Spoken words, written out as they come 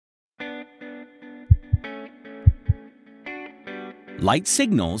Light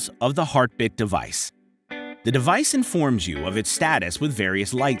signals of the Heartbit device. The device informs you of its status with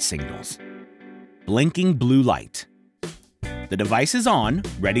various light signals. Blinking blue light. The device is on,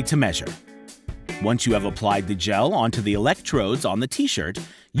 ready to measure. Once you have applied the gel onto the electrodes on the t-shirt,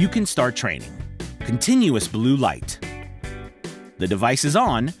 you can start training. Continuous blue light. The device is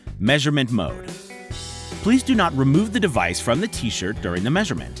on, measurement mode. Please do not remove the device from the t-shirt during the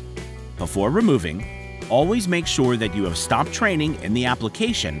measurement. Before removing, always make sure that you have stopped training in the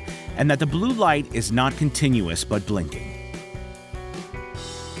application and that the blue light is not continuous but blinking.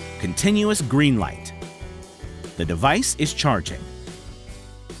 Continuous green light. The device is charging.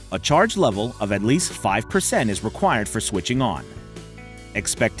 A charge level of at least 5% is required for switching on.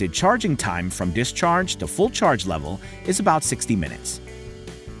 Expected charging time from discharge to full charge level is about 60 minutes.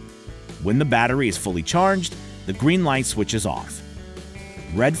 When the battery is fully charged, the green light switches off.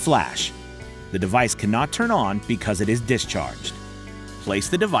 Red flash. The device cannot turn on because it is discharged. Place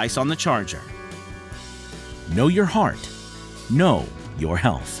the device on the charger. Know your heart. Know your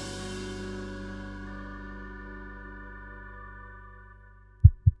health.